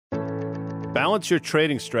Balance your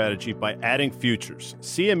trading strategy by adding futures.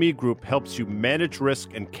 CME Group helps you manage risk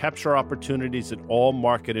and capture opportunities in all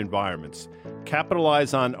market environments.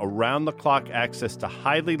 Capitalize on around-the-clock access to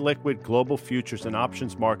highly liquid global futures and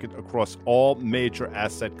options market across all major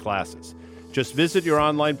asset classes. Just visit your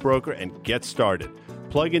online broker and get started.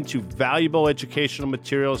 Plug into valuable educational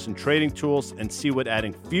materials and trading tools and see what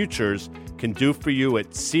adding futures can do for you at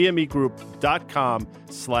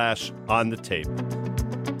cmegroup.com/on-the-tape.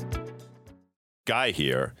 Guy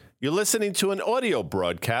here. You're listening to an audio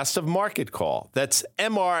broadcast of Market Call. That's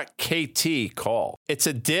MRKT Call. It's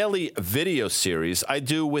a daily video series I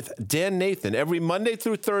do with Dan Nathan every Monday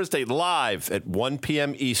through Thursday live at 1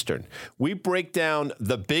 p.m. Eastern. We break down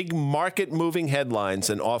the big market-moving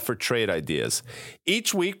headlines and offer trade ideas.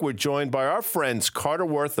 Each week, we're joined by our friends Carter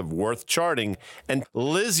Worth of Worth Charting and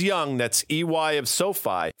Liz Young, that's EY of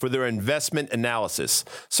SoFi, for their investment analysis.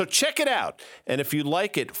 So check it out. And if you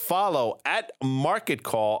like it, follow at Market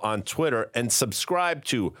Call on Twitter and subscribe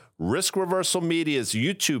to Risk Reversal Media's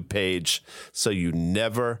YouTube page so you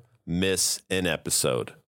never miss an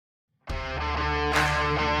episode.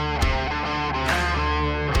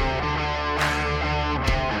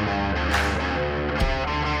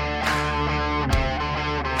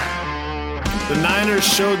 The Niners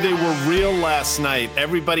showed they were real last night.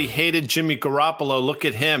 Everybody hated Jimmy Garoppolo. Look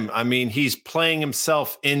at him. I mean, he's playing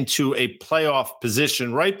himself into a playoff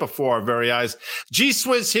position right before our very eyes. G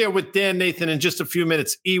Swizz here with Dan Nathan in just a few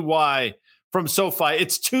minutes. EY from SoFi.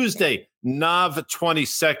 It's Tuesday, Nav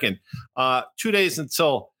 22nd. 2 days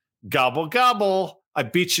until gobble gobble. I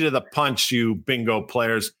beat you to the punch, you bingo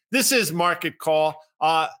players. This is Market Call.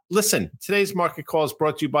 Listen, today's Market Call is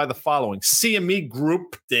brought to you by the following. CME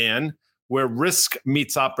Group, Dan, where risk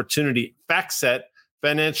meets opportunity, FactSet,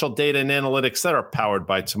 financial data and analytics that are powered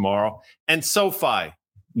by tomorrow, and SoFi.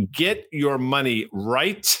 Get your money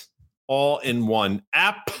right, all in one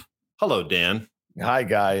app. Hello, Dan. Hi,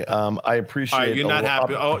 Guy. I appreciate. You're not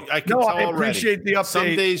happy. I can tell already. I appreciate the update.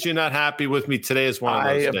 Some days you're not happy with me. Today is one of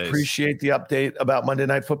those days. I appreciate the update about Monday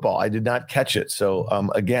Night Football. I did not catch it, so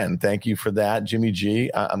again, thank you for that, Jimmy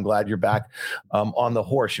G. I'm glad you're back on the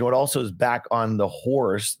horse. You know what also is back on the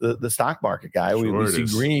horse? The stock market, Guy. Sure we see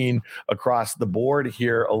green across the board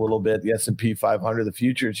here a little bit. The S&P 500, the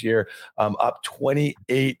futures here, up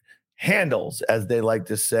 28 handles, as they like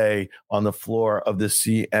to say, on the floor of the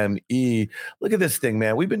CME. Look at this thing,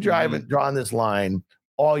 man. We've been drawing this line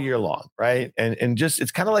all year long, right? And just,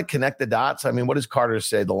 it's kind of like connect the dots. I mean, what does Carter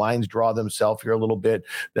say? The lines draw themselves here a little bit.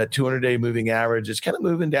 That 200-day moving average is kind of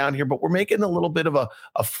moving down here, but we're making a little bit of a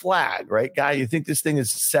flag, right, Guy? You think this thing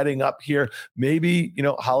is setting up here? Maybe,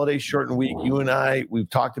 holiday shortened week. You and I, we've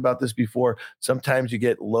talked about this before. Sometimes you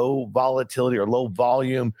get low volatility or low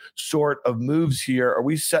volume sort of moves here. Are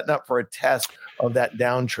we setting up for a test of that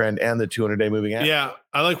downtrend and the 200-day moving average? Yeah,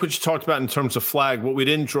 I like what you talked about in terms of flag. What we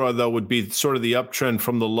didn't draw, though, would be sort of the uptrend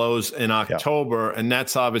from the lows in October, and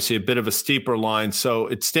that's obviously a bit of a steeper line. So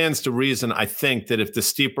it stands to reason, I think, that if the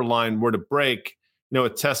steeper line were to break, a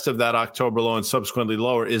test of that October low and subsequently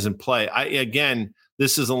lower is in play. Again,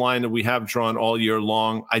 this is a line that we have drawn all year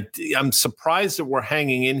long. I'm surprised that we're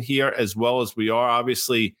hanging in here as well as we are.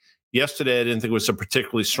 Obviously, yesterday I didn't think it was a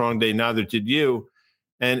particularly strong day. Neither did you.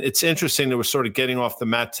 And it's interesting that we're sort of getting off the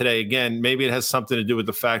mat today. Again, maybe it has something to do with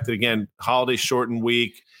the fact that, again, holiday shortened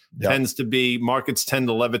week tends to be, markets tend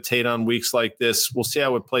to levitate on weeks like this. We'll see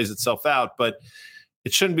how it plays itself out. But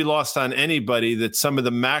it shouldn't be lost on anybody that some of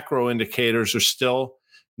the macro indicators are still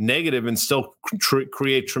negative and still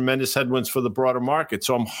create tremendous headwinds for the broader market.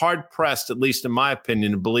 So I'm hard pressed, at least in my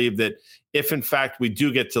opinion, to believe that if in fact we do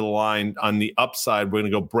get to the line on the upside, we're going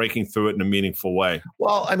to go breaking through it in a meaningful way.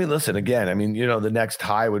 Well, I mean, listen, again, the next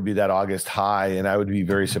high would be that August high, and I would be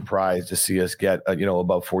very surprised to see us get,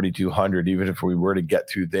 above 4,200, even if we were to get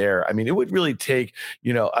through there. I mean, it would really take,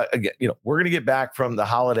 again, we're going to get back from the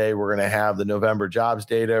holiday. We're going to have the November jobs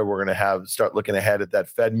data. We're going to start looking ahead at that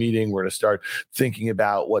Fed meeting. We're going to start thinking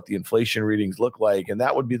about what the inflation readings look like. And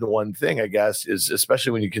that would be the one thing, I guess, is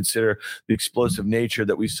especially when you consider the explosive nature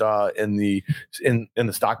that we saw in the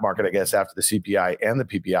stock market, I guess, after the CPI and the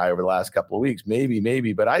PPI over the last couple of weeks.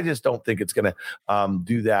 Maybe, but I just don't think it's going to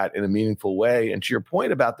do that in a meaningful way. And to your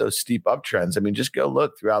point about those steep uptrends, I mean, just go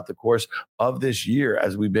look throughout the course of this year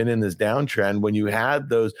as we've been in this downtrend. When you had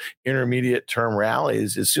those intermediate term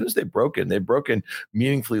rallies, as soon as they've broken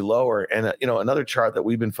meaningfully lower. And another chart that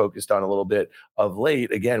we've been focused on a little bit of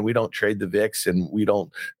late. Again, we don't trade the VIX, and we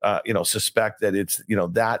don't suspect that it's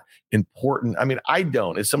that important. I mean, I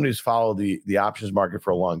don't. As somebody who's followed followed the options market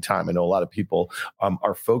for a long time. I know a lot of people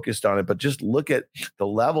are focused on it, but just look at the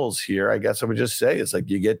levels here. I guess I would just say it's like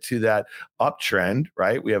you get to that uptrend,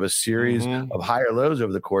 right? We have a series of higher lows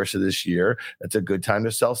over the course of this year. That's a good time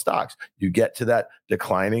to sell stocks. You get to that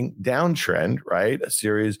declining downtrend, right? A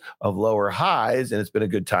series of lower highs, and it's been a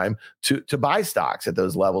good time to buy stocks at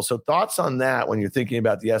those levels. So thoughts on that when you're thinking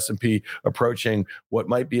about the S&P approaching what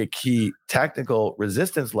might be a key technical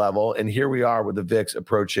resistance level, and here we are with the VIX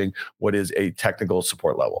approaching what is a technical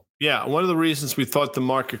support level. Yeah, one of the reasons we thought the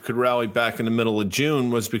market could rally back in the middle of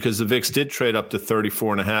June was because the VIX did trade up to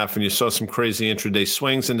 34.5, and you saw some crazy intraday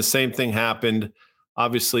swings. And the same thing happened,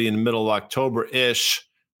 obviously, in the middle of October-ish,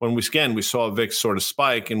 when we saw a VIX sort of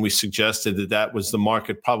spike, and we suggested that was the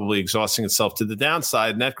market probably exhausting itself to the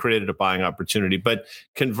downside, and that created a buying opportunity. But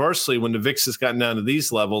conversely, when the VIX has gotten down to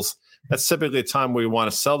these levels, that's typically a time where you want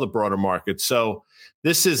to sell the broader market. So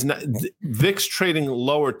this is not, VIX trading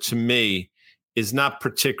lower to me is not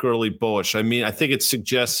particularly bullish. I mean, I think it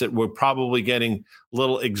suggests that we're probably getting a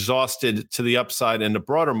little exhausted to the upside in the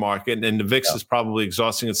broader market, and the VIX is probably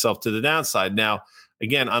exhausting itself to the downside. Now,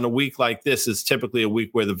 again, on a week like this is typically a week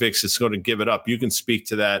where the VIX is going to give it up. You can speak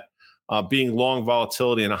to that. Being long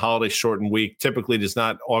volatility in a holiday shortened week typically does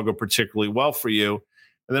not augur particularly well for you.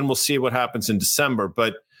 And then we'll see what happens in December.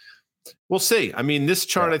 But we'll see. I mean, this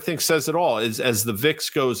chart, I think, says it all. Is as the VIX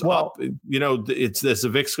goes up, it's as the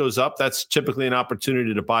VIX goes up, that's typically an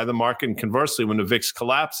opportunity to buy the market. And conversely, when the VIX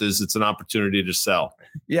collapses, it's an opportunity to sell.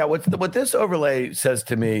 Yeah, what this overlay says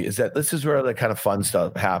to me is that this is where the kind of fun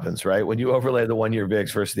stuff happens, right? When you overlay the 1 year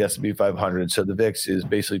VIX versus the S&P 500. So the VIX is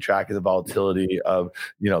basically tracking the volatility of,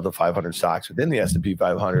 the 500 stocks within the S&P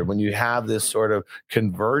 500. When you have this sort of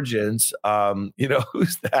convergence,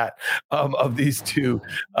 who's that of these two?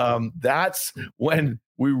 That's when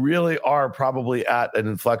we really are probably at an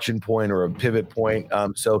inflection point or a pivot point.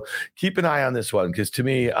 So keep an eye on this one, because to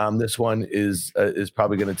me, this one is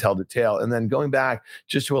probably going to tell the tale. And then going back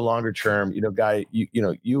just to a longer term, Guy,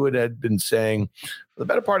 you had been saying for the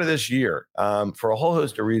better part of this year, for a whole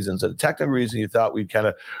host of reasons, a technical reason you thought we'd kind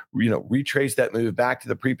of, retrace that move back to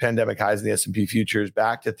the pre-pandemic highs in the S&P futures,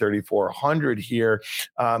 back to 3,400 here.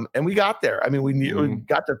 And we got there. I mean, we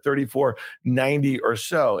got to 3,490 or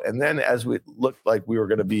so. And then as we looked like we were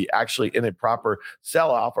going to be actually in a proper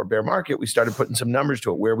sell-off or bear market, we started putting some numbers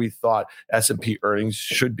to it where we thought S&P earnings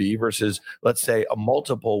should be versus, let's say, a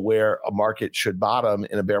multiple where a market should bottom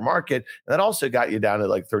in a bear market. And that also got you down to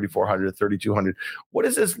like 3,400, 3,200. What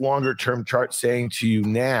is this longer term chart saying to you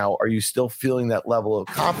now? Are you still feeling that level of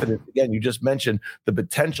confidence? Again, you just mentioned the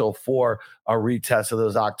potential for a retest of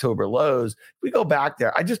those October lows. If we go back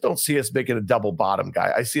there, I just don't see us making a double bottom,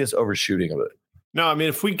 Guy. I see us overshooting of it. No, I mean,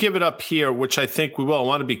 if we give it up here, which I think we will, I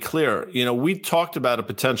want to be clear, we talked about a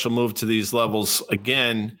potential move to these levels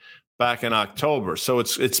again back in October. So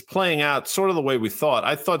it's playing out sort of the way we thought.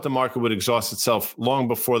 I thought the market would exhaust itself long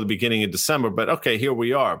before the beginning of December, but okay, here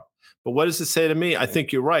we are. But what does it say to me? I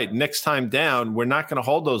think you're right. Next time down, we're not going to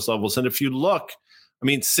hold those levels. And if you look, I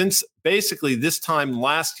mean, since basically this time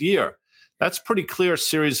last year, that's pretty clear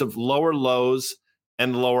series of lower lows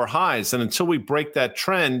and lower highs. And until we break that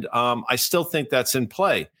trend, I still think that's in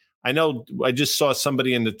play. I know I just saw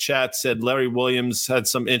somebody in the chat said Larry Williams had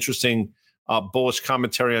some interesting bullish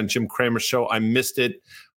commentary on Jim Cramer's show. I missed it.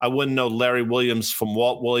 I wouldn't know Larry Williams from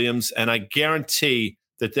Walt Williams. And I guarantee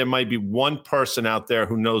that there might be one person out there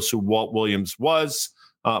who knows who Walt Williams was,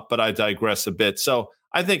 but I digress a bit. So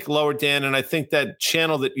I think lower, Dan, and I think that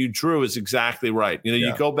channel that you drew is exactly right.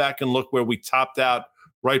 You go back and look where we topped out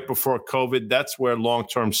right before COVID. That's where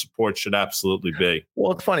long-term support should absolutely be.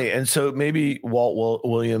 Well, it's funny. And so maybe Walt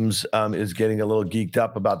Williams is getting a little geeked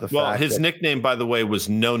up about the fact. Well, his nickname, by the way, was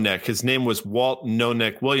No Neck. His name was Walt No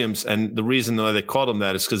Neck Williams. And the reason why they called him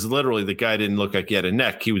that is because literally the guy didn't look like he had a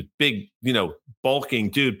neck. He was big, bulking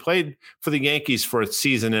dude, played for the Yankees for a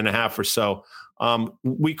season and a half or so.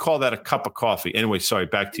 We call that a cup of coffee. Anyway, sorry,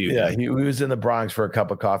 back to you. Yeah, he was in the Bronx for a cup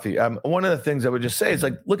of coffee. One of the things I would just say is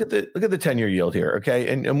look at the 10-year yield here, okay?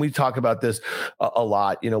 And we talk about this a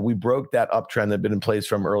lot. We broke that uptrend that had been in place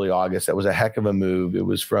from early August. That was a heck of a move. It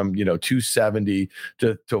was from 270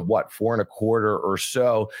 to what, 4.25 or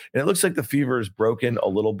so. And it looks like the fever is broken a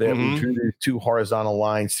little bit. We drew these two horizontal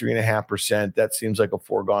lines, 3.5%. That seems like a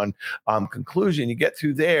foregone conclusion. You get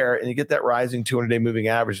through there and you get that rising 200-day moving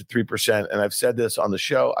average at 3%. And I've said this on the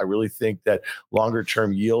show. I really think that longer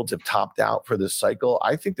term yields have topped out for this cycle.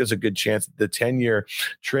 I think there's a good chance that the 10-year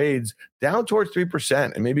trades down towards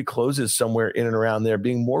 3% and maybe closes somewhere in and around there,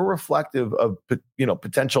 being more reflective of,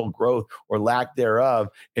 potential growth or lack thereof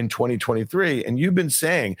in 2023. And you've been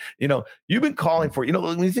saying, you've been calling for,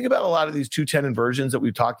 when you think about a lot of these 210 inversions that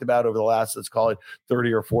we've talked about over the last, let's call it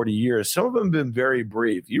 30 or 40 years, some of them have been very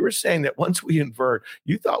brief. You were saying that once we invert,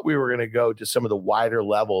 you thought we were going to go to some of the wider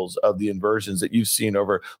levels of the inversions that you've seen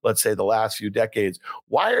over, let's say, the last few decades.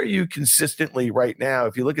 Why are you consistently right now,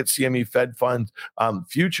 if you look at CME Fed Funds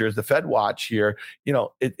futures, the Fed watch here,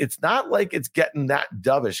 it's not like it's getting that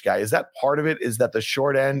dovish, guy. Is that part of it? Is that the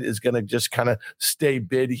short end is going to just kind of stay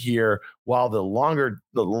bid here while the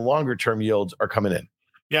longer term yields are coming in?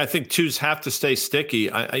 Yeah, I think twos have to stay sticky.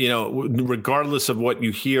 Regardless of what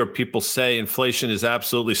you hear people say, inflation is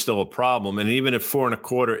absolutely still a problem. And even at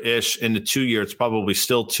 4.25-ish in the 2 year, it's probably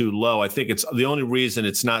still too low. I think it's the only reason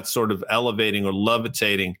it's not sort of elevating or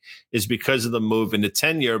levitating is because of the move in the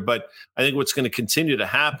 10 year. But I think what's going to continue to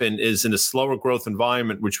happen is in a slower growth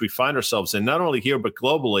environment, which we find ourselves in, not only here, but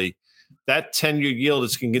globally, that 10-year yield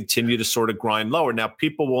is going to continue to sort of grind lower. Now,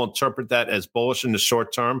 people will interpret that as bullish in the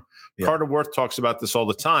short term. Yeah. Carter Worth talks about this all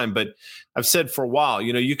the time, but I've said for a while,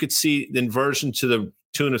 you could see the inversion to the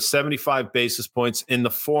tune of 75 basis points in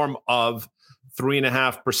the form of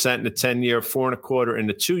 3.5% in the 10-year, 4.25% in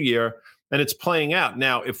the 2 year, and it's playing out.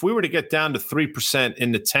 Now, if we were to get down to 3%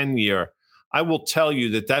 in the 10-year, I will tell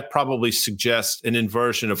you that probably suggests an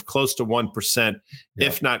inversion of close to 1%,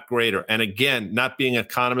 if not greater. And again, not being an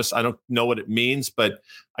economist, I don't know what it means, but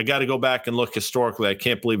I got to go back and look historically. I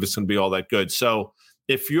can't believe it's going to be all that good. So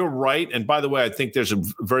if you're right, and by the way, I think there's a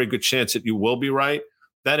very good chance that you will be right,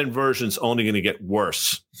 that inversion is only going to get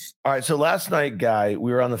worse. All right. So last night, Guy,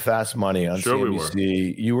 we were on the Fast Money on CNBC. We were.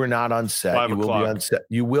 You were not on set. 5 o'clock. Will be on set.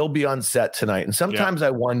 You will be on set tonight. And sometimes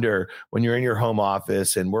I wonder when you're in your home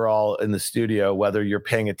office and we're all in the studio, whether you're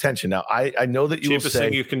paying attention. Now, I know that you will say cheapest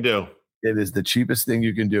thing you can do. It is the cheapest thing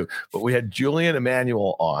you can do. But we had Julian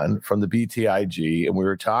Emanuel on from the BTIG, and we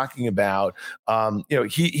were talking about,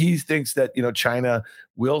 he thinks that, China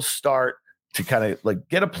will start to kind of like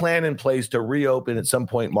get a plan in place to reopen at some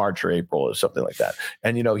point March or April or something like that.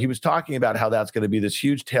 And, he was talking about how that's going to be this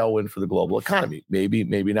huge tailwind for the global economy. Maybe,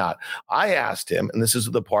 maybe not. I asked him, and this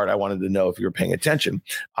is the part I wanted to know if you were paying attention.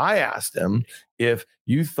 I asked him if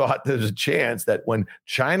you thought there's a chance that when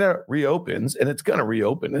China reopens, and it's going to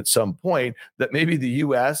reopen at some point, that maybe the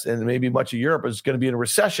U.S. and maybe much of Europe is going to be in a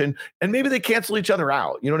recession, and maybe they cancel each other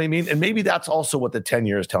out. You know what I mean? And maybe that's also what the 10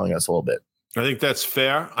 year is telling us a little bit. I think that's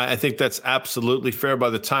fair. I think that's absolutely fair. By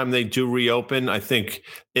the time they do reopen, I think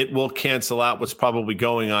it will cancel out what's probably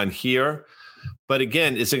going on here. But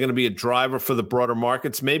again, is it going to be a driver for the broader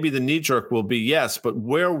markets? Maybe the knee jerk will be yes, but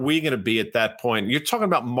where are we going to be at that point? You're talking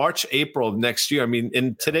about March, April of next year. I mean,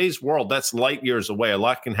 in today's world, that's light years away. A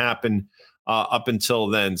lot can happen up until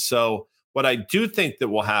then. So what I do think that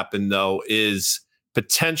will happen, though, is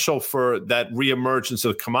potential for that reemergence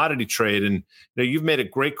of the commodity trade. And you've made a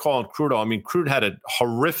great call on crude oil. I mean, crude had a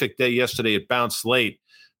horrific day yesterday. It bounced late,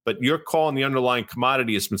 but your call on the underlying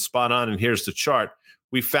commodity has been spot on. And here's the chart.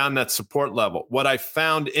 We found that support level. What I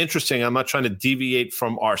found interesting, I'm not trying to deviate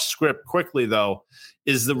from our script quickly, though,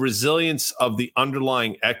 is the resilience of the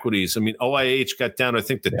underlying equities. I mean, OIH got down, I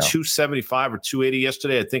think, to 275 or 280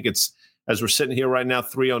 yesterday. I think it's, as we're sitting here right now,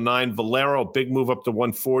 309. Valero, big move up to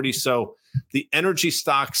 140. So the energy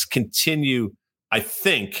stocks continue, I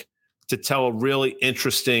think, to tell a really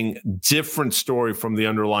interesting, different story from the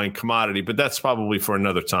underlying commodity, but that's probably for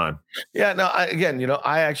another time. Yeah, no,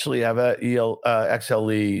 I actually have a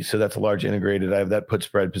XLE, so that's a large integrated. I have that put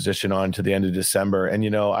spread position on to the end of December, and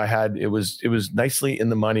it was nicely in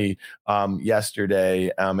the money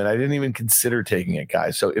yesterday, and I didn't even consider taking it,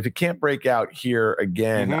 guys. So if it can't break out here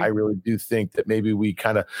again, I really do think that maybe we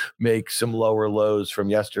kind of make some lower lows from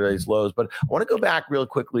yesterday's lows. But I want to go back real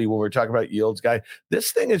quickly when we're talking about yields, guy.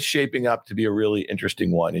 This thing is shaping up to be a really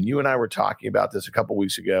interesting one. And you and I were talking about this a couple of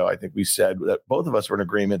weeks ago. I think we said that both of us were in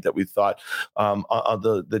agreement that we thought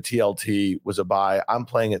the TLT was a buy. I'm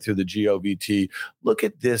playing it through the GOVT. Look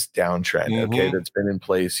at this downtrend, okay, that's been in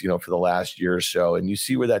place, for the last year or so. And you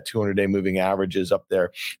see where that 200-day moving average is up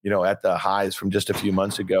there, at the highs from just a few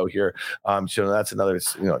months ago here. So that's another,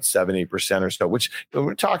 7-8% or so, which when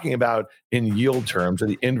we're talking about in yield terms or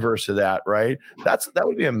the inverse of that, right? That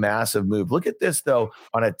would be a massive move. Look at this, though,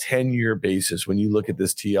 on a 10-year basis when you look at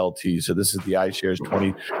this TLT. So this is the iShares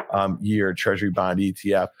 20-year Treasury bond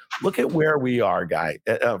ETF. look at where we are, Guy,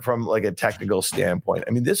 from like a technical standpoint.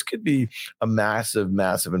 I mean, this could be a massive,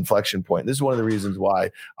 massive inflection point. This is one of the reasons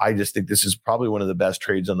why I just think this is probably one of the best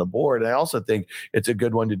trades on the board. And I also think it's a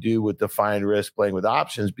good one to do with defined risk playing with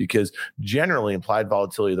options, because generally implied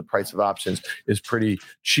volatility, the price of options is pretty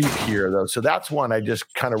cheap here, though. So that's one I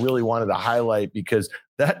just kind of really wanted to highlight, because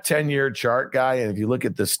that 10-year chart, Guy, and if you look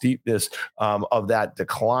at the steepness of that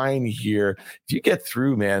decline here, if you get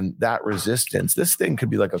through, man, that resistance, this thing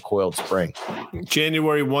could be like a coiled spring.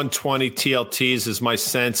 January 120 TLTs is my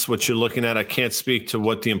sense. What you're looking at, I can't speak to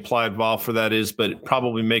what the implied vol for that is, but it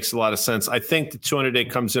probably makes a lot of sense. I think the 200-day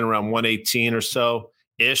comes in around 118 or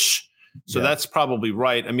so-ish. So that's probably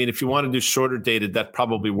right. I mean, if you want to do shorter dated, that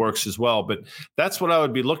probably works as well. But that's what I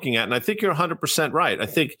would be looking at. And I think you're 100% right. I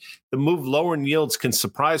think the move lower in yields can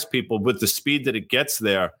surprise people with the speed that it gets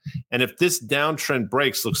there. And if this downtrend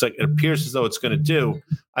breaks, looks like it appears as though it's going to do,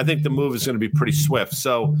 I think the move is going to be pretty swift.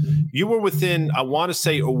 So you were within, I want to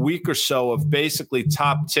say, a week or so of basically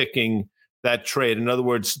top ticking that trade. In other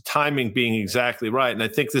words, timing being exactly right. And I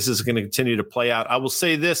think this is going to continue to play out. I will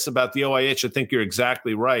say this about the OIH. I think you're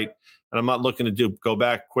exactly right. And I'm not looking to go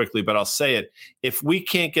back quickly, but I'll say it. If we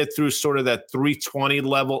can't get through sort of that 320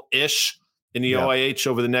 level-ish in the OIH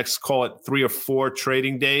over the next, call it 3 or 4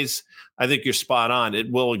 trading days, I think you're spot on.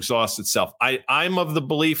 It will exhaust itself. I'm of the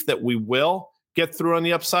belief that we will get through on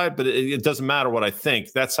the upside, but it doesn't matter what I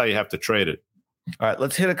think. That's how you have to trade it. All right,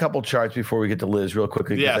 let's hit a couple charts before we get to Liz real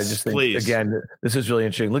quickly. Yes, I just think, please. Again, this is really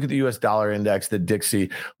interesting. Look at the U.S. dollar index, the Dixie.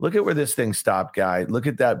 Look at where this thing stopped, Guy. Look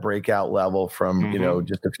at that breakout level from,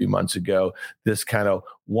 just a few months ago. This kind of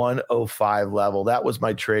 105 level. That was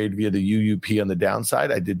my trade via the UUP on the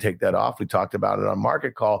downside. I did take that off. We talked about it on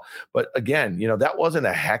Market Call. But again, that wasn't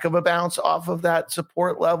a heck of a bounce off of that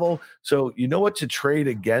support level. So you know what to trade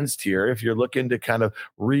against here if you're looking to kind of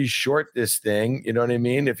re-short this thing. You know what I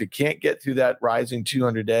mean? If you can't get through that rising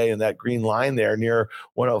 200-day and that green line there near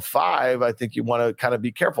 105, I think you want to kind of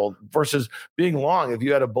be careful versus being long. If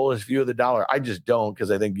you had a bullish view of the dollar, I just don't, because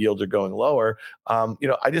I think yields are going lower.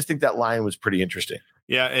 I just think that line was pretty interesting.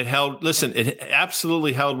 Yeah, it held. Listen, it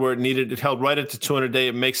absolutely held where it needed. It held right at the 200-day.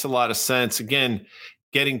 It makes a lot of sense. Again,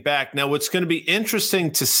 getting back now, what's going to be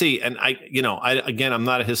interesting to see, and I'm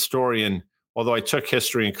not a historian, although I took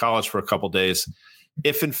history in college for a couple of days.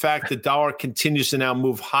 If in fact the dollar continues to now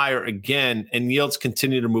move higher again and yields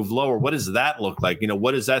continue to move lower, what does that look like?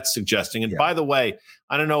 What is that suggesting? And by the way,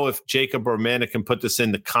 I don't know if Jacob or Amanda can put this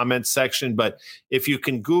in the comments section, but if you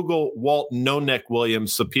can Google Walt No Neck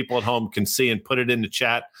Williams so people at home can see and put it in the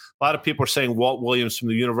chat. A lot of people are saying Walt Williams from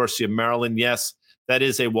the University of Maryland. Yes, that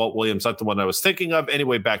is a Walt Williams, not the one I was thinking of.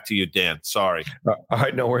 Anyway, back to you, Dan. Sorry. All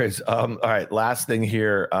right, no worries. All right, last thing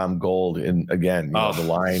here, gold. And again, the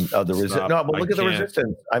line of the resistance. No, but look at the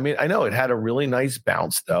resistance. I mean, I know it had a really nice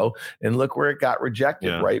bounce, though. And look where it got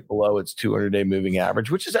rejected, right below its 200-day moving average,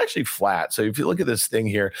 which is actually flat. So if you look at this thing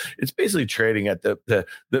here, it's basically trading at the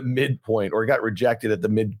midpoint, or it got rejected at the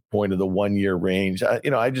midpoint of the 1-year range.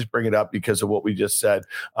 I just bring it up because of what we just said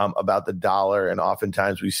about the dollar. And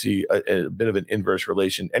oftentimes we see a bit of an inverse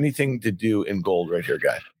relation. Anything to do in gold right here,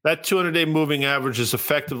 Guy? That 200-day moving average is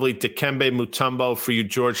effectively Dikembe Mutombo for you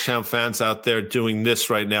Georgetown fans out there doing this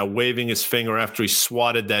right now, waving his finger after he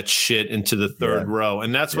swatted that shit into the third row.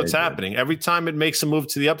 And that's what's happening. Every time it makes a move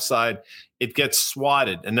to the upside, it gets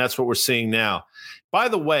swatted. And that's what we're seeing now. By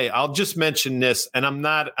the way, I'll just mention this, and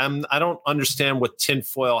I don't understand what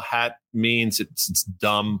tinfoil hat means. It's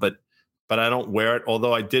dumb, but I don't wear it.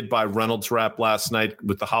 Although I did buy Reynolds wrap last night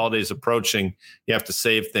with the holidays approaching. You have to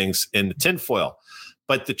save things in the tinfoil.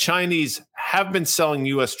 But the Chinese have been selling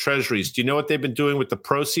U.S. treasuries. Do you know what they've been doing with the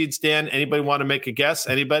proceeds, Dan? Anybody want to make a guess?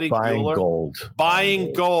 Anybody? Buying gold.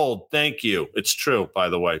 Buying gold. Thank you. It's true, by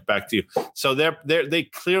the way. Back to you. So they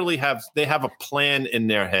clearly have a plan in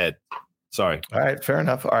their head. Sorry. All right, fair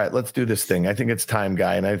enough. All right, let's do this thing. I think it's time,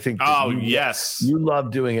 Guy, and I think you love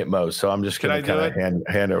doing it most. So I'm just going to kind of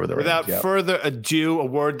hand over the reins. Without further ado, a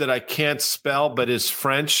word that I can't spell but is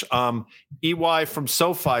French. EY from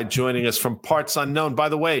SoFi joining us from parts unknown. By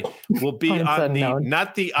the way, we'll be on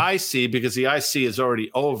not the IC because the IC is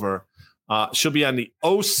already over. She'll be on the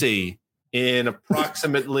OC in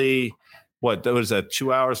approximately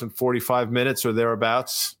 2 hours and 45 minutes or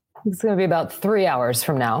thereabouts. It's going to be about 3 hours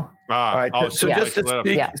from now. All right.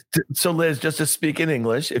 So Liz, just to speak in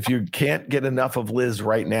English, if you can't get enough of Liz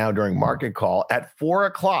right now during Market Call at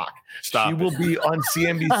 4:00, she will be on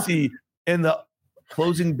CNBC in the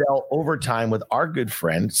closing bell overtime with our good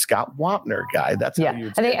friend Scott Wapner. Guy, that's how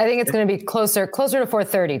you. I think it's going to be closer to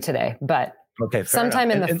 4:30 today, but sometime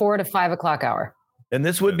in the 4 to 5 o'clock hour. And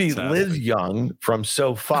this would be Liz Young from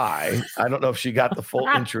SoFi. I don't know if she got the full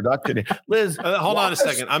introduction. Liz, hold on a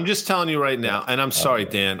second. I'm just telling you right now, and I'm sorry,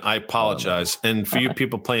 Dan, I apologize. And for you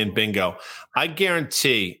people playing bingo, I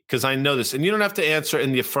guarantee, because I know this, and you don't have to answer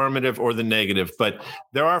in the affirmative or the negative, but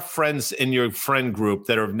there are friends in your friend group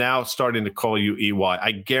that are now starting to call you EY.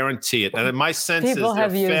 I guarantee it. And my sense is there are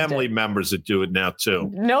family members that do it now too.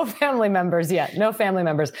 No family members yet. No family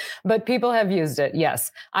members. But people have used it,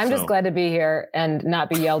 yes. I'm just glad to be here and not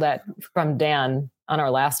be yelled at from Dan on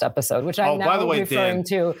our last episode, which I'm now referring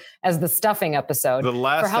to as the stuffing episode. The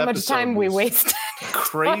last for how much time we wasted.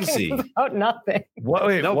 Crazy about nothing.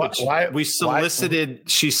 We solicited.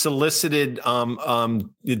 She solicited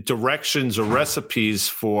directions or recipes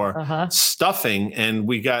for stuffing, and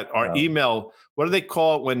we got our email. What do they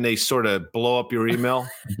call it when they sort of blow up your email?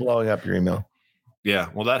 Blowing up your email. Yeah,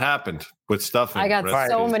 well, that happened with stuffing. I got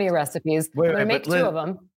so many recipes. I'm going to make 2 of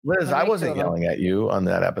them. Liz, I wasn't yelling at you on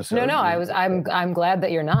that episode. No, I was. I'm glad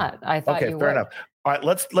that you're not. I thought you were. Fair enough. All right,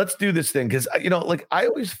 let's do this thing because I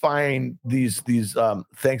always find these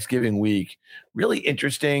Thanksgiving week really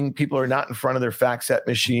interesting. People are not in front of their FactSet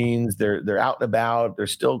machines. They're out and about. They're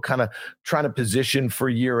still kind of trying to position for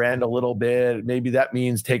year end a little bit. Maybe that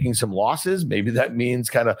means taking some losses. Maybe that means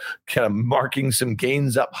kind of marking some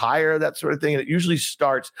gains up higher, that sort of thing. And it usually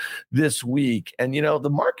starts this week. And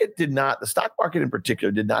the stock market in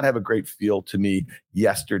particular did not have a great feel to me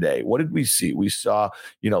yesterday. What did we see? We saw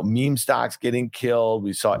meme stocks getting killed.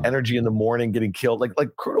 We saw energy in the morning getting killed.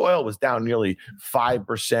 Like crude oil was down nearly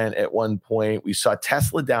 5% at one point. We saw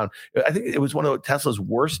Tesla down. I think it was one of Tesla's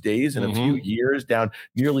worst days in a few years, down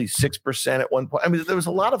nearly 6% at one point. I mean, there was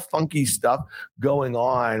a lot of funky stuff going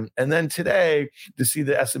on. And then today, to see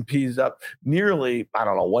the S&P's up nearly,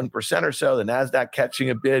 1% or so, the NASDAQ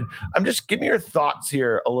catching a bid. Give me your thoughts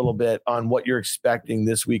here a little bit on what you're expecting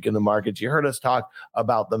this week in the markets. You heard us talk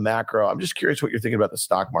about the macro. I'm just curious what you're thinking about the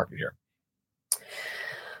stock market here.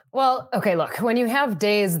 Well, okay, look, when you have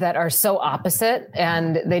days that are so opposite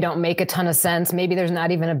and they don't make a ton of sense, maybe there's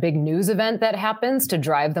not even a big news event that happens to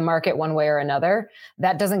drive the market one way or another.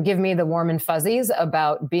 That doesn't give me the warm and fuzzies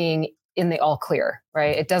about being in the all clear,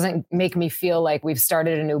 right? It doesn't make me feel like we've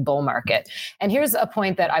started a new bull market. And here's a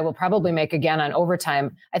point that I will probably make again on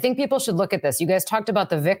overtime. I think people should look at this. You guys talked about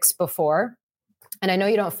the VIX before. And I know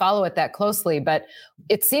you don't follow it that closely, but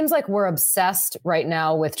it seems like we're obsessed right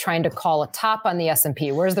now with trying to call a top on the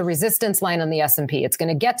S&P. Where's the resistance line on the S&P? It's going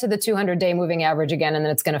to get to the 200-day moving average again, and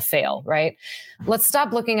then it's going to fail, right? Let's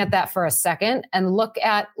stop looking at that for a second and look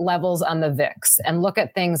at levels on the VIX and look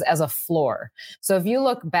at things as a floor. So if you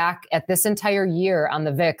look back at this entire year on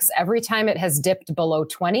the VIX, every time it has dipped below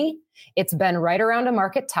 20, it's been right around a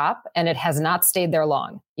market top, and it has not stayed there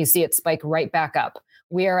long. You see it spike right back up.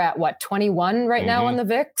 We are at 21 right now on the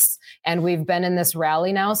VIX, and we've been in this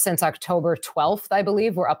rally now since October 12th, I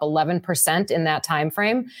believe. We're up 11% in that time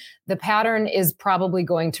frame. The pattern is probably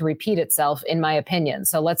going to repeat itself, in my opinion.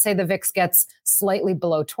 So let's say the VIX gets slightly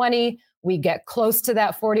below 20. We get close to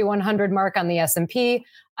that 4,100 mark on the S&P.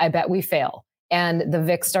 I bet we fail. And the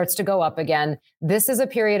VIX starts to go up again. This is a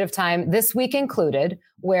period of time, this week included,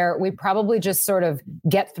 where we probably just sort of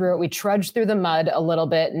get through it. We trudge through the mud a little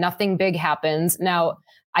bit. Nothing big happens. Now,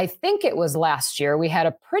 I think it was last year, we had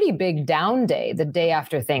a pretty big down day the day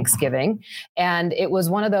after Thanksgiving. And it was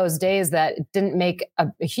one of those days that didn't make a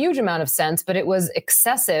huge amount of sense, but it was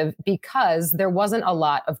excessive because there wasn't a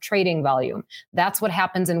lot of trading volume. That's what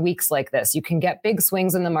happens in weeks like this. You can get big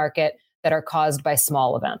swings in the market that are caused by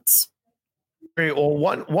small events. Well,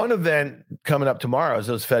 one event coming up tomorrow is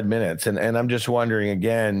those Fed minutes. And I'm just wondering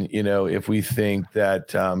again, if we think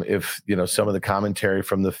that if, some of the commentary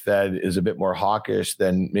from the Fed is a bit more hawkish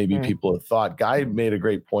than maybe people have thought. Guy made a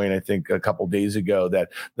great point, I think, a couple of days ago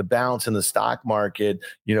that the bounce in the stock market,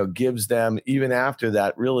 gives them, even after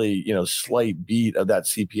that really, slight beat of that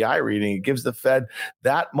CPI reading, it gives the Fed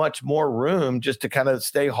that much more room just to kind of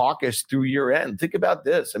stay hawkish through year end. Think about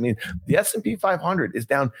this. I mean, the S&P 500 is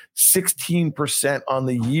down 16% on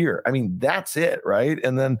the year. I mean, that's it, right?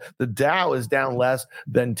 And then the Dow is down less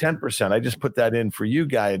than 10%. I just put that in for you,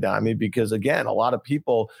 Guy Adami, because again, a lot of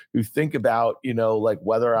people who think about, like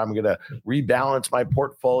whether I'm going to rebalance my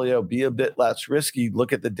portfolio, be a bit less risky,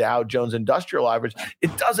 look at the Dow Jones Industrial Average.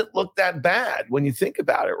 It doesn't look that bad when you think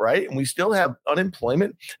about it, right? And we still have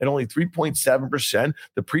unemployment at only 3.7%.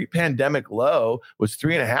 The pre-pandemic low was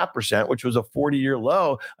 3.5%, which was a 40-year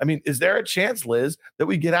low. I mean, is there a chance, Liz, that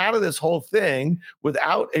we get out of this whole thing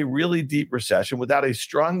without a really deep deep recession, without a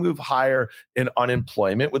strong move higher in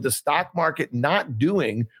unemployment, with the stock market not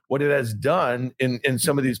doing what it has done in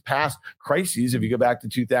some of these past crises. If you go back to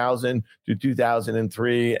 2000 to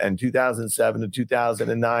 2003 and 2007 to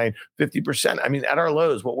 2009, 50%. I mean, at our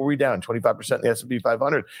lows, what were we down? 25% in the S&P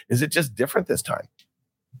 500. Is it just different this time?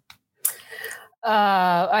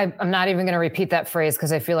 I'm not even going to repeat that phrase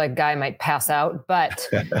because I feel like Guy might pass out. But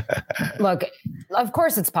look, of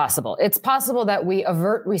course it's possible. It's possible that we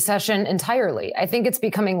avert recession entirely. I think it's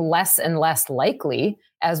becoming less and less likely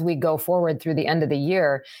as we go forward through the end of the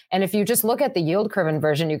year. And if you just look at the yield curve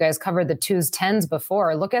inversion, you guys covered the 2s, 10s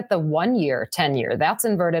before. Look at the 1 year, 10-year. That's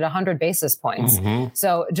inverted 100 basis points. Mm-hmm.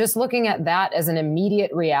 So just looking at that as an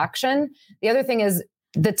immediate reaction. The other thing is,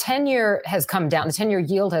 the 10-year has come down. The 10-year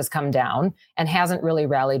yield has come down and hasn't really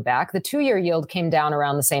rallied back. The 2-year yield came down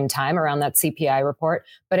around the same time, around that CPI report,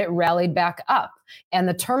 but it rallied back up. And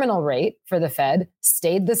the terminal rate for the Fed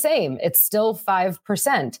stayed the same. It's still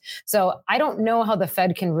 5%. So I don't know how the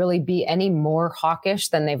Fed can really be any more hawkish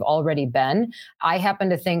than they've already been. I happen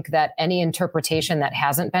to think that any interpretation that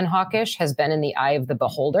hasn't been hawkish has been in the eye of the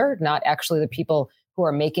beholder, not actually the people who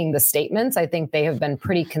are making the statements. I think they have been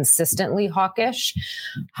pretty consistently hawkish.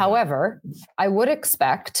 However, I would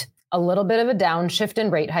expect a little bit of a downshift in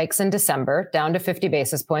rate hikes in December, down to 50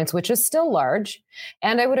 basis points, which is still large.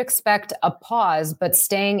 And I would expect a pause, but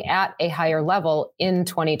staying at a higher level in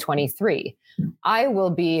 2023. I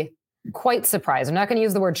will be quite surprised. I'm not going to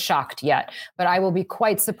use the word shocked yet, but I will be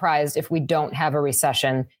quite surprised if we don't have a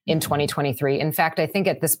recession in 2023. In fact, I think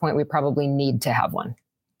at this point, we probably need to have one.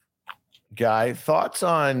 Guy, thoughts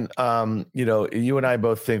on, you and I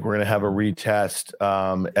both think we're going to have a retest,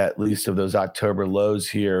 at least of those October lows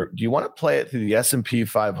here. Do you want to play it through the S&P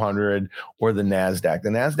 500 or the NASDAQ?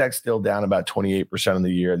 The NASDAQ's still down about 28% of the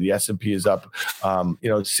year. The S&P is up, down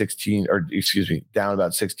about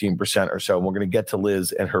 16% or so. And we're going to get to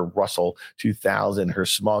Liz and her Russell 2000, her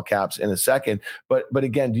small caps in a second. But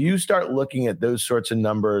again, do you start looking at those sorts of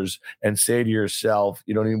numbers and say to yourself,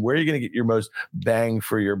 where are you going to get your most bang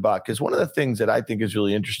for your buck? Because one of the things that I think is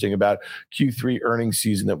really interesting about Q3 earnings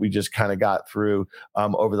season that we just kind of got through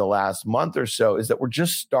over the last month or so is that we're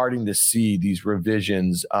just starting to see these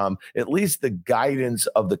revisions, at least the guidance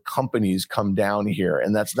of the companies come down here.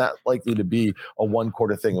 And that's not likely to be a one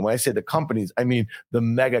quarter thing. And when I say the companies, I mean the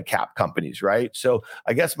mega cap companies, right? So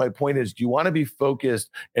I guess my point is, do you want to be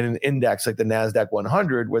focused in an index like the NASDAQ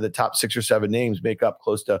 100, where the top 6 or 7 names make up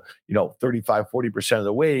close to, 35, 40% of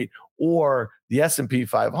the weight, or the S&P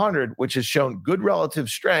 500, which has shown good relative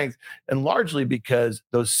strength, and largely because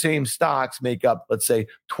those same stocks make up, let's say,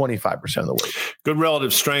 25% of the weight. Good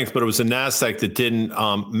relative strength, but it was the NASDAQ that didn't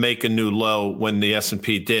make a new low when the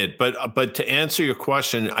S&P did. But to answer your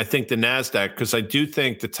question, I think the NASDAQ, because I do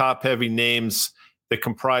think the top-heavy names that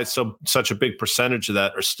comprise such a big percentage of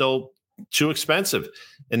that are still too expensive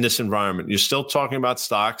in this environment. You're still talking about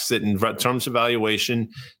stocks that in terms of valuation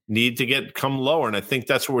need to come lower. And I think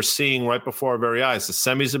that's what we're seeing right before our very eyes. The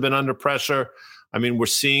semis have been under pressure. I mean,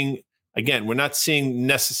 we're not seeing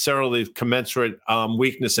necessarily commensurate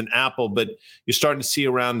weakness in Apple, but you're starting to see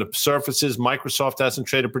around the surfaces. Microsoft hasn't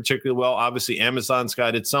traded particularly well. Obviously, Amazon's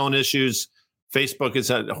got its own issues. Facebook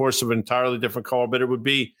is a horse of an entirely different color, but it would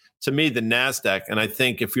be, to me, the NASDAQ. And I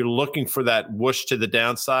think if you're looking for that whoosh to the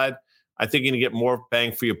downside, I think you're going to get more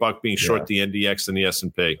bang for your buck being short the NDX than the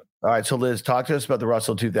S&P. All right, so Liz, talk to us about the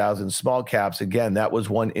Russell 2000 small caps. Again, that was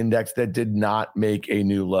one index that did not make a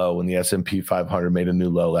new low when the S&P 500 made a new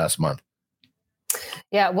low last month.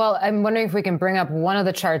 Yeah, well, I'm wondering if we can bring up one of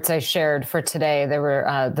the charts I shared for today. There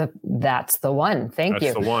were that's the one. Thank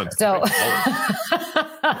you. That's the one. So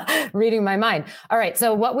reading my mind. All right.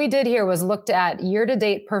 So what we did here was looked at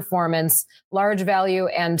year-to-date performance, large value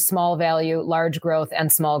and small value, large growth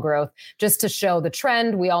and small growth, just to show the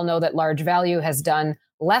trend. We all know that large value has done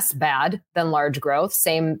less bad than large growth.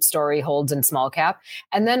 Same story holds in small cap.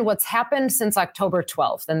 And then what's happened since October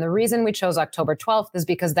 12th. And the reason we chose October 12th is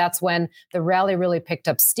because that's when the rally really picked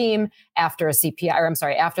up steam after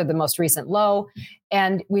after the most recent low.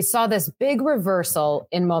 And we saw this big reversal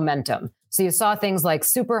in momentum. So you saw things like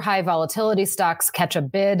super high volatility stocks catch a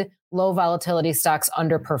bid, low volatility stocks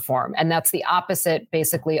underperform. And that's the opposite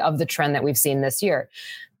basically of the trend that we've seen this year.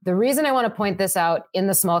 The reason I want to point this out in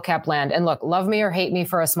the small cap land, and look, love me or hate me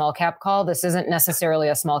for a small cap call, this isn't necessarily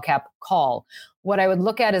a small cap call. What I would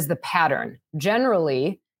look at is the pattern.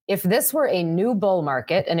 Generally, if this were a new bull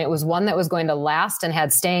market and it was one that was going to last and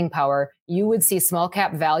had staying power, you would see small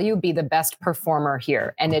cap value be the best performer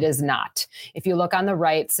here. And it is not. If you look on the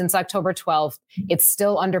right, since October 12th, it's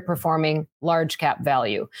still underperforming large cap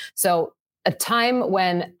value. So a time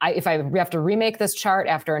when if I have to remake this chart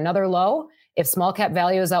after another low, if small cap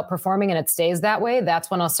value is outperforming and it stays that way,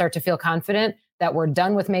 that's when I'll start to feel confident that we're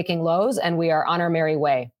done with making lows and we are on our merry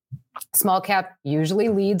way. Small cap usually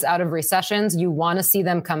leads out of recessions. You want to see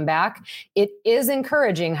them come back. It is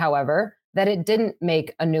encouraging, however, that it didn't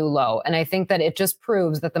make a new low. And I think that it just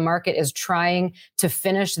proves that the market is trying to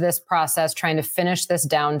finish this process, trying to finish this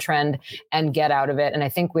downtrend and get out of it. And I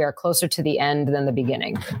think we are closer to the end than the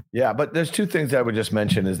beginning. Yeah, but there's two things I would just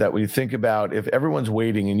mention is that when you think about if everyone's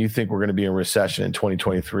waiting and you think we're going to be in recession in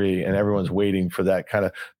 2023 and everyone's waiting for that kind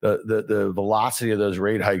of the velocity of those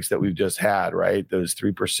rate hikes that we've just had, right? Those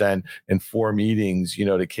 3% in 4 meetings,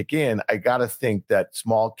 to kick in, I got to think that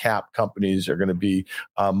small cap companies are going to be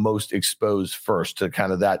most exposed first to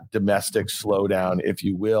kind of that domestic slowdown, if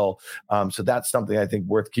you will. So that's something I think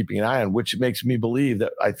worth keeping an eye on, which makes me believe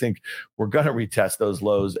that I think we're going to retest those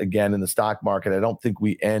lows again in the stock market. I don't think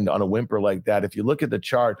we end on a whimper like that. If you look at the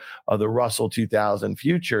chart of the Russell 2000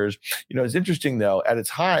 futures, it's interesting though, at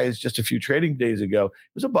its highs just a few trading days ago,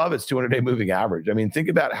 it was above its 200-day moving average. I mean, think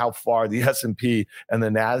about how far the S&P and the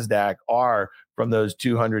NASDAQ are from those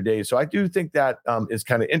 200 days. So I do think that is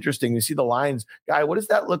kind of interesting. You see the lines, Guy, what does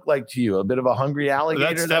that look like to you? A bit of a hungry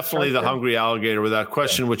alligator? That's definitely the hungry alligator without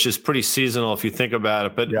question, which is pretty seasonal if you think about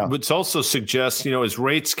it. But it also suggests, as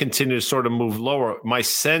rates continue to sort of move lower, my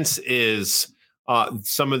sense is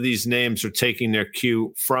some of these names are taking their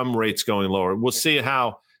cue from rates going lower. We'll see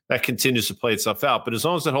how that continues to play itself out. But as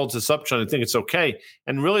long as it holds this uptrend, I think it's okay.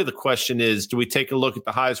 And really the question is, do we take a look at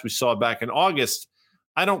the highs we saw back in August?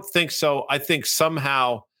 I don't think so. I think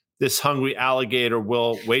somehow this hungry alligator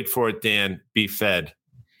will, wait for it, Dan, be fed.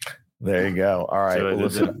 There you go. All right. Well,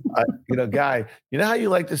 listen, Guy, you know how you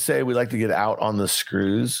like to say we like to get out on the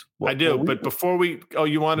screws? I do. But before we,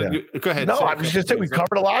 you want to, go ahead. No, I was just saying we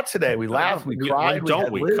covered a lot today. We laughed, we cried.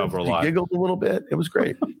 We cover a lot. We giggled a little bit. It was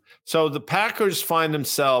great. So the Packers find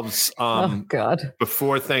themselves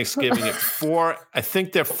before Thanksgiving at 4. I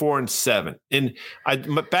think they're 4-7. And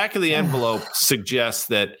back of the envelope suggests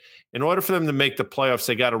that in order for them to make the playoffs,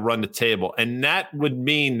 they got to run the table. And that would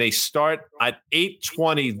mean they start at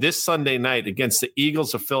 8:20 this Sunday night against the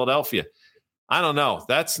Eagles of Philadelphia. I don't know.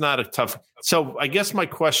 That's not a tough. So I guess my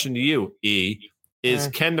question to you, E, is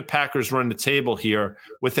can the Packers run the table here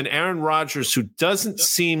with an Aaron Rodgers who doesn't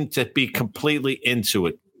seem to be completely into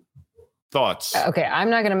it? Thoughts? Okay, I'm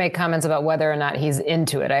not going to make comments about whether or not he's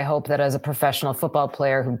into it. I hope that as a professional football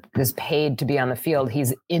player who is paid to be on the field,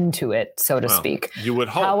 he's into it, so to speak. You would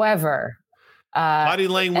hope. However, body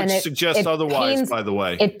language suggests otherwise, by the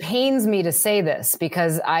way. It pains me to say this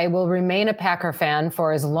because I will remain a Packer fan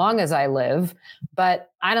for as long as I live,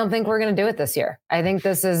 but I don't think we're going to do it this year. I think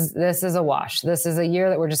this is a wash. This is a year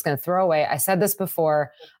that we're just going to throw away. I said this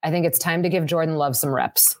before. I think it's time to give Jordan Love some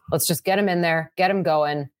reps. Let's just get him in there, get him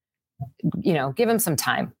going. Give him some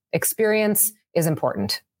time. Experience is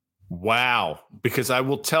important. Wow. Because I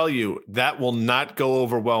will tell you, that will not go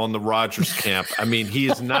over well in the Rodgers camp. I mean, he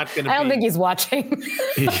is not going to I don't think he's watching.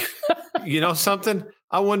 You know something?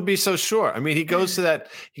 I wouldn't be so sure. I mean, he goes on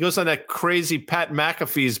that crazy Pat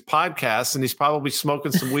McAfee's podcast, and he's probably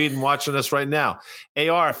smoking some weed and watching us right now.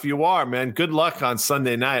 AR, if you are, man, good luck on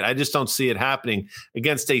Sunday night. I just don't see it happening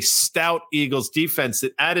against a stout Eagles defense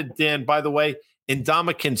that added, Dan, by the way,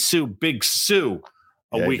 Ndamukong Suh, Big Sue,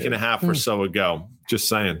 a week and a half or so ago. Just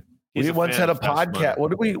saying. We once had a podcast.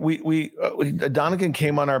 What did we Donegan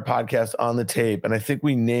came on our podcast on the tape, and I think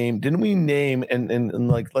didn't we name and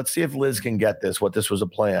like, let's see if Liz can get this, what this was a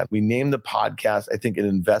plan. We named the podcast, I think, an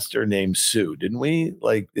investor named Sue, didn't we?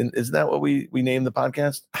 Like, isn't that what we named the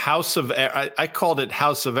podcast? I called it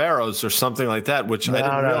House of Arrows or something like that, which I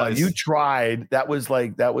didn't realize. You tried. That was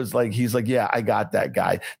like, he's like, yeah, I got that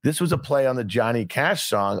guy. This was a play on the Johnny Cash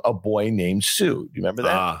song, A Boy Named Sue. Do you remember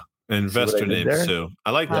that? An investor named Sue.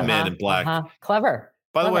 I like the Man in Black. Clever.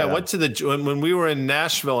 By the way, I went to when we were in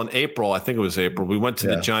Nashville in April, I think it was April, we went to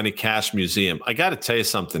the Johnny Cash Museum. I got to tell you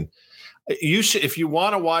something. You should, if you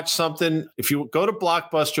want to watch something, if you go to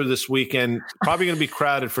Blockbuster this weekend, probably going to be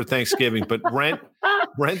crowded for Thanksgiving, but rent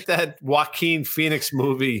that Joaquin Phoenix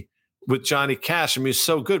movie with Johnny Cash. I mean, it's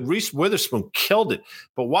so good. Reese Witherspoon killed it,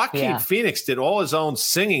 but Joaquin Phoenix did all his own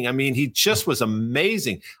singing. I mean, he just was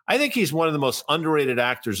amazing. I think he's one of the most underrated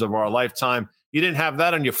actors of our lifetime. You didn't have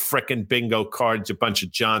that on your frickin' bingo cards, a bunch of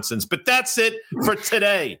Johnsons, but that's it for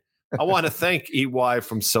today. I want to thank EY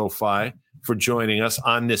from SoFi for joining us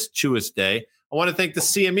on this Tuesday. I want to thank the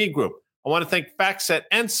CME Group. I want to thank FactSet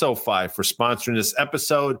and SoFi for sponsoring this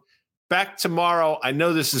episode. Back tomorrow. I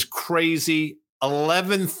know this is crazy.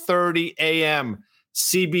 11:30 a.m.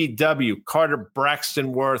 CBW, Carter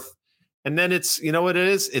Braxton Worth. And then it's, you know what it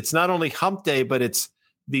is? It's not only hump day, but it's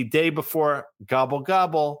the day before gobble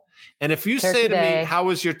gobble. And if you say to me, how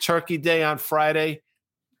was your turkey day on Friday?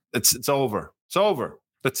 It's over. It's over.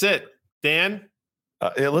 That's it. Dan?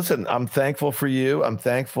 Listen, I'm thankful for you. I'm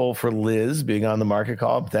thankful for Liz being on the market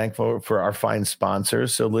call. I'm thankful for our fine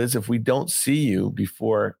sponsors. So Liz, if we don't see you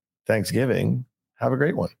before Thanksgiving, have a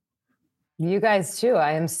great one. You guys too.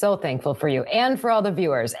 I am so thankful for you and for all the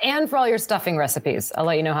viewers and for all your stuffing recipes. I'll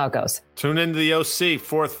let you know how it goes. Tune into the OC,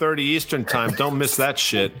 4:30 Eastern time. Don't miss that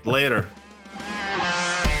shit. Later.